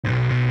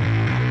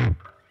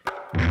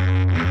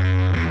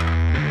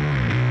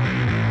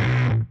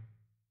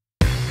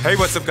Hey,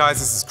 what's up guys?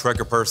 This is Craig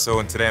Capurso,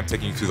 and today I'm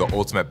taking you through the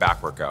ultimate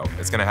back workout.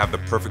 It's gonna have the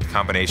perfect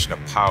combination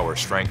of power,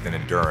 strength, and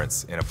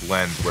endurance in a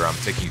blend where I'm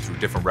taking you through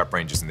different rep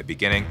ranges in the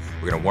beginning.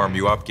 We're gonna warm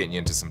you up, getting you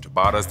into some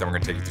Tabatas, then we're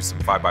gonna take you through some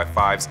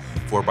 5x5s,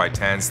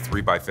 4x10s,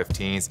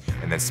 3x15s,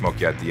 and then smoke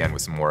you at the end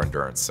with some more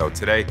endurance. So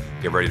today,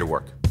 get ready to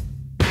work.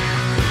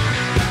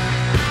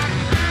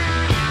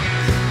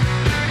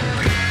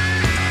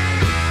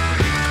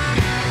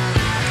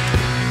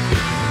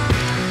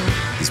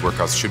 These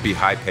workouts should be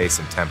high pace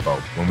and tempo.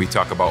 When we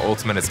talk about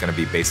ultimate, it's gonna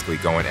be basically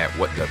going at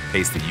what the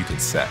pace that you can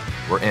set.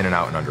 We're in and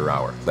out in under an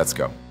hour. Let's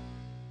go.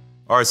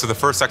 All right, so the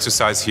first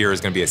exercise here is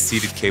gonna be a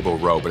seated cable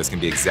row, but it's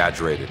gonna be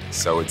exaggerated.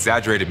 So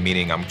exaggerated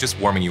meaning I'm just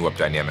warming you up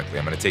dynamically.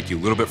 I'm gonna take you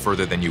a little bit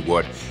further than you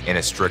would in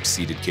a strict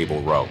seated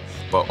cable row.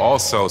 But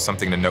also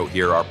something to note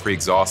here, our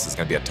pre-exhaust is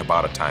gonna be at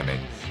Tabata timing.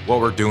 What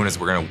we're doing is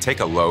we're gonna take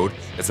a load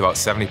that's about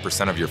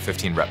 70% of your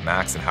 15 rep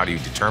max, and how do you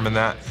determine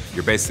that?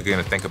 You're basically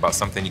gonna think about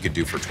something you could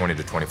do for 20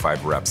 to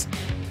 25 reps.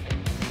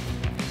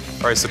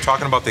 All right, so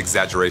talking about the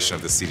exaggeration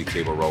of the seated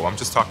cable row, I'm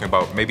just talking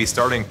about maybe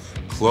starting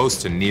close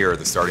to near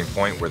the starting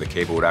point where the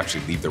cable would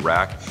actually leave the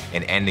rack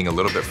and ending a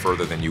little bit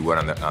further than you would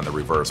on the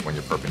reverse when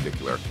you're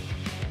perpendicular.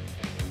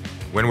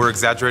 When we're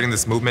exaggerating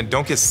this movement,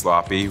 don't get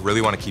sloppy.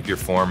 Really want to keep your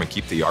form and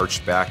keep the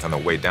arched back on the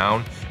way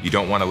down. You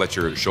don't want to let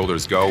your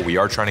shoulders go. We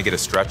are trying to get a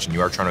stretch and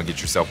you are trying to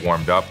get yourself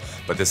warmed up,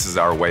 but this is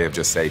our way of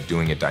just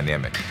doing it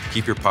dynamic.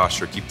 Keep your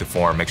posture, keep the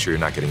form, make sure you're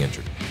not getting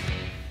injured.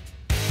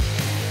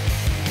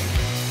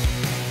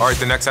 All right,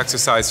 the next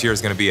exercise here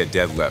is gonna be a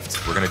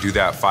deadlift. We're gonna do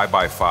that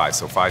 5x5,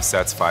 so 5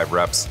 sets, 5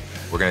 reps.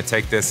 We're gonna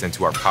take this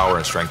into our power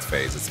and strength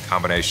phase. It's a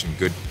combination,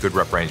 good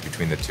rep range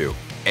between the two.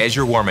 As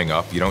you're warming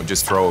up, you don't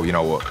just throw,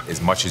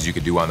 as much as you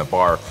could do on the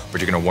bar, but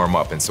you're gonna warm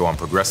up. And so I'm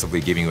progressively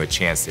giving you a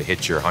chance to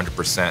hit your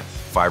 100%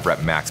 5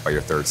 rep max by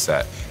your third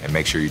set, and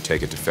make sure you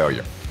take it to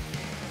failure.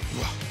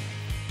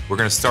 We're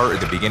gonna start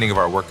at the beginning of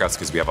our workouts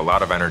because we have a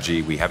lot of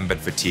energy, we haven't been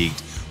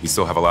fatigued, we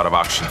still have a lot of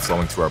oxygen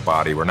flowing through our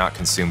body, we're not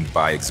consumed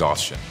by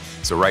exhaustion.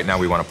 So right now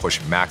we wanna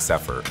push max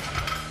effort.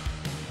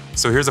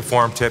 So here's a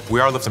form tip.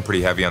 We are lifting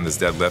pretty heavy on this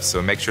deadlift, so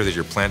make sure that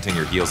you're planting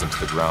your heels into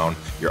the ground,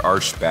 you're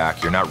arched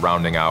back, you're not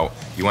rounding out.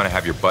 You wanna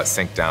have your butt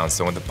sink down,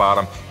 so at the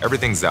bottom,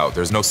 everything's out.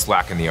 There's no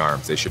slack in the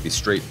arms. They should be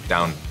straight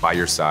down by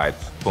your side,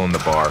 pulling the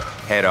bar,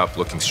 head up,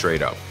 looking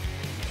straight up.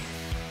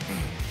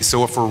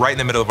 So if we're right in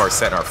the middle of our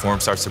set and our form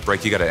starts to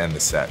break, you gotta end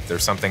the set.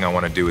 There's something I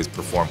wanna do is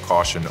perform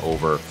caution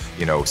over,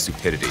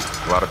 stupidity.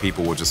 A lot of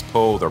people will just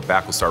pull, their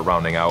back will start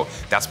rounding out.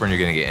 That's when you're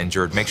gonna get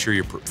injured. Make sure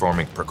you're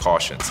performing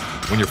precautions.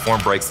 When your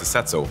form breaks, the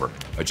set's over.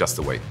 Adjust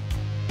the weight.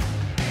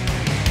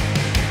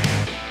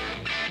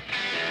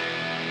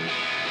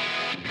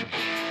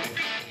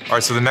 All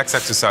right, so the next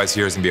exercise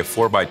here is gonna be a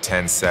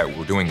 4x10 set.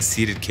 We're doing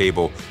seated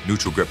cable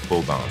neutral grip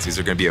pull downs. These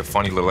are gonna be a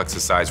funny little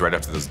exercise right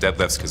after those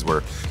deadlifts because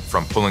we're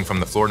pulling from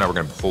the floor, now we're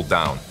gonna pull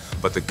down.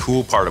 But the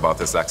cool part about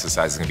this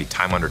exercise is gonna be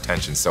time under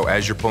tension. So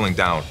as you're pulling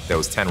down,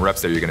 those 10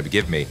 reps that you're gonna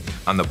give me,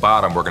 on the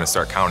bottom, we're gonna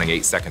start counting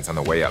 8 seconds on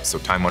the way up, so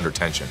time under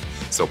tension.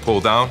 So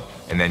pull down,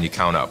 and then you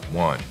count up,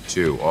 1,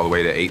 2, all the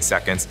way to 8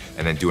 seconds,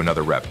 and then do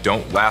another rep.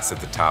 Don't last at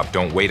the top,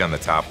 don't wait on the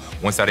top.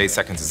 Once that 8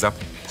 seconds is up,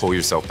 pull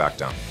yourself back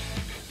down.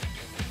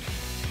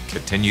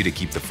 Continue to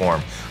keep the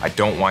form. I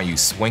don't want you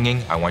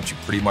swinging. I want you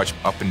pretty much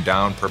up and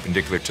down,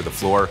 perpendicular to the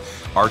floor,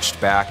 arched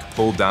back,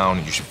 pulled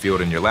down. You should feel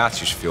it in your lats,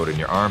 you should feel it in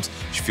your arms,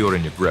 you should feel it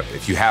in your grip.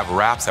 If you have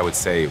wraps, I would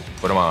say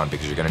put them on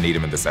because you're gonna need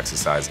them in this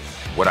exercise.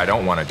 What I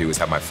don't wanna do is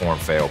have my form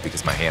fail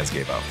because my hands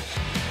gave out.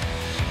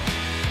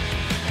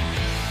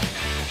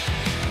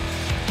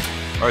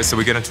 All right, so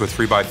we get into a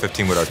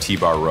 3x15 with our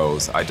T-bar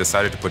rows. I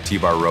decided to put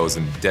T-bar rows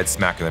in dead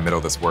smack in the middle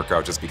of this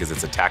workout just because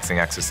it's a taxing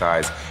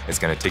exercise. It's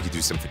gonna take you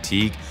through some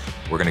fatigue.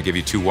 We're gonna give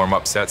you 2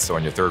 warm-up sets, so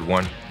on your third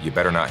one, you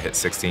better not hit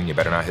 16, you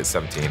better not hit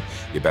 17,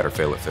 you better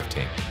fail at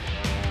 15.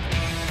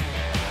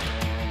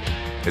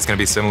 It's gonna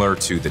be similar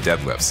to the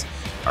deadlifts.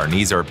 Our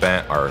knees are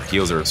bent, our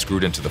heels are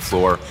screwed into the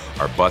floor,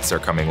 our butts are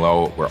coming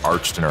low, we're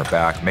arched in our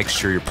back. Make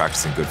sure you're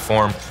practicing good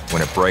form.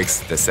 When it breaks,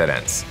 the set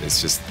ends.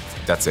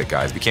 That's it,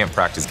 guys. We can't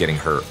practice getting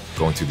hurt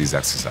going through these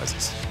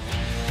exercises.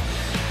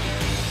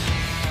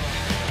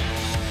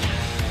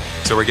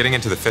 So we're getting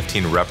into the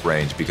 15 rep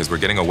range because we're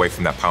getting away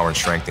from that power and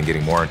strength and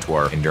getting more into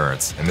our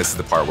endurance. And this is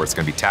the part where it's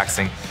gonna be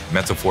taxing,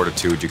 mental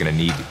fortitude, you're gonna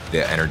need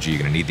the energy, you're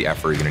gonna need the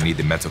effort, you're gonna need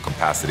the mental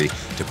capacity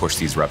to push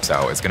these reps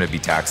out. It's gonna be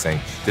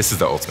taxing. This is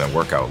the ultimate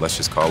workout. Let's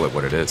just call it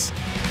what it is.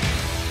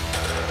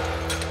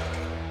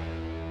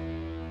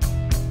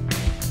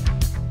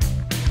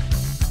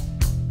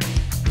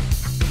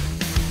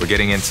 We're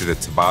getting into the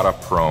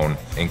Tabata prone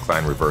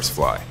incline reverse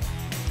fly.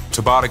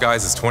 Tabata,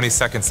 guys, is 20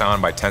 seconds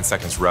on by 10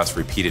 seconds rest,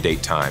 repeated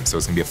 8 times. So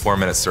it's gonna be a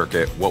 4-minute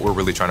circuit. What we're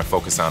really trying to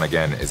focus on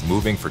again is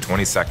moving for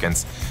 20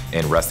 seconds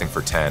and resting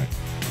for 10.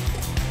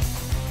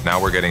 Now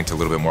we're getting to a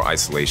little bit more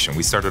isolation.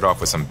 We started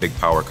off with some big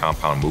power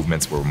compound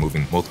movements where we're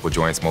moving multiple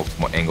joints,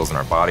 multiple angles in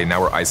our body.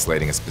 Now we're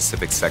isolating a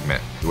specific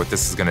segment. What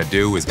this is gonna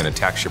do is gonna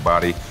tax your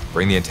body,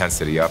 bring the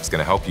intensity up. It's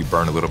gonna help you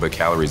burn a little bit of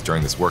calories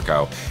during this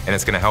workout. And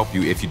it's gonna help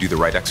you, if you do the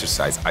right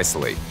exercise,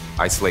 isolate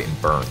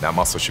and burn. That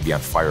muscle should be on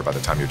fire by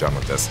the time you're done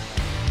with this.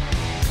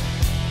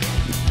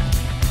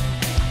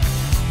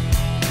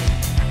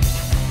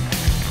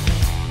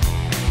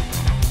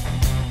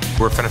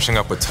 We're finishing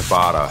up with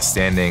Tabata,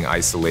 standing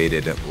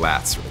isolated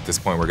lats. At this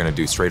point, we're gonna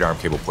do straight arm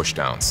cable push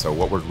downs. So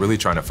what we're really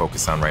trying to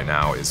focus on right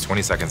now is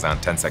 20 seconds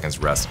on, 10 seconds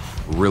rest,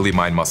 really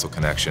mind muscle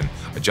connection,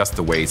 adjust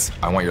the weights.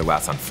 I want your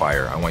lats on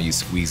fire. I want you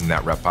squeezing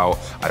that rep out.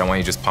 I don't want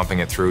you just pumping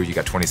it through. You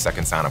got 20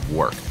 seconds on of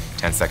work,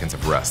 10 seconds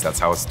of rest. That's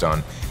how it's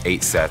done.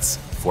 8 sets,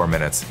 4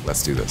 minutes.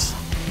 Let's do this.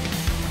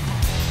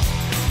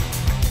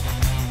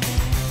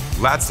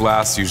 Lats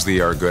last usually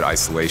are good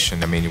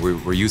isolation. I mean,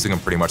 we're using them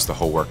pretty much the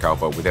whole workout,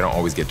 but they don't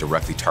always get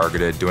directly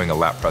targeted. Doing a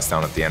lat press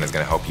down at the end is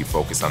gonna help you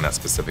focus on that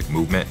specific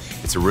movement.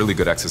 It's a really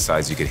good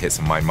exercise. You could hit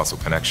some mind-muscle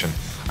connection.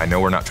 I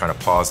know we're not trying to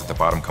pause at the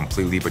bottom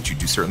completely, but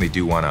you certainly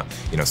do wanna,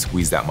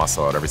 squeeze that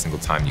muscle out every single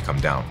time you come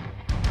down.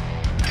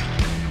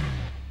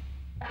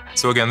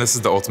 So again, this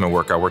is the ultimate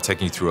workout. We're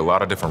taking you through a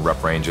lot of different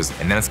rep ranges,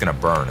 and then it's gonna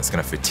burn. It's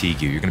gonna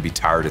fatigue you. You're gonna be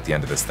tired at the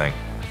end of this thing.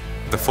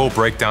 The full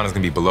breakdown is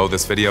going to be below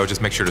this video.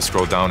 Just make sure to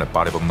scroll down at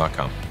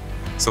Bodybuilding.com.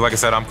 So like I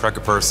said, I'm Craig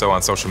Capurso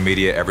on social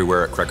media,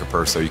 everywhere at Craig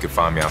Capurso. You can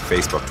find me on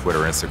Facebook, Twitter,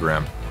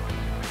 Instagram.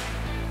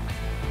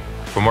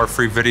 For more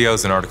free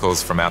videos and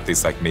articles from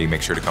athletes like me,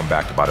 make sure to come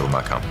back to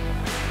Bodybuilding.com.